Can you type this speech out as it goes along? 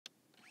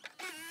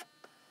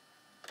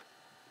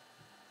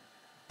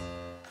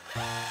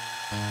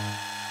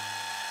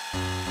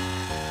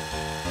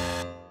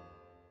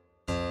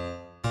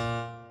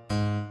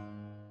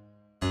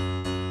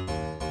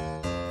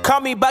Call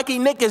me Bucky,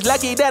 niggas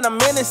lucky that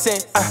I'm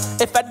innocent.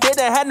 If I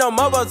didn't have no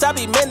morals, I'd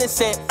be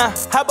menacing.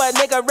 How a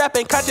nigga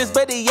rapping conscious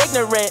but he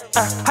ignorant?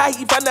 How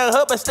he from the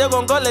hood but still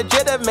gon' go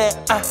legitimate?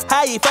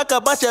 How he fuck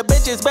a bunch of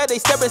bitches but they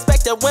still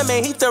respect the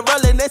women? He still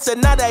rollin' this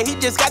Sonata, he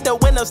just got the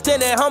windows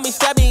tinted. Homie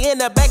stabbed me in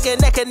the back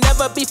and that can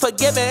never be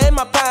forgiven. And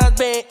my palms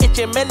been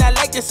itching, man, I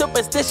like the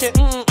superstition.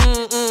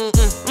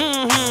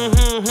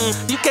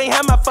 You can't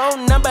have my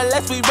phone number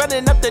unless we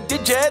running up the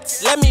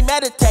digits. Let me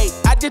meditate,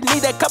 I just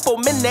need a couple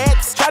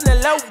minutes.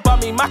 Tryna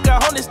lowball me, my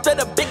cojones to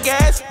the big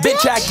ass.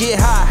 Bitch, I get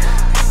high.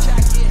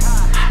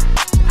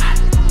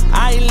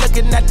 I ain't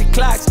looking at the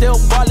clock, still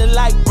ballin'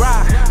 like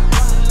Bry.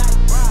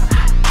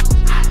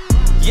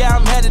 Yeah,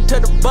 I'm headed to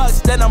the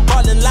Bucks, then I'm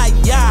ballin' like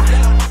yeah.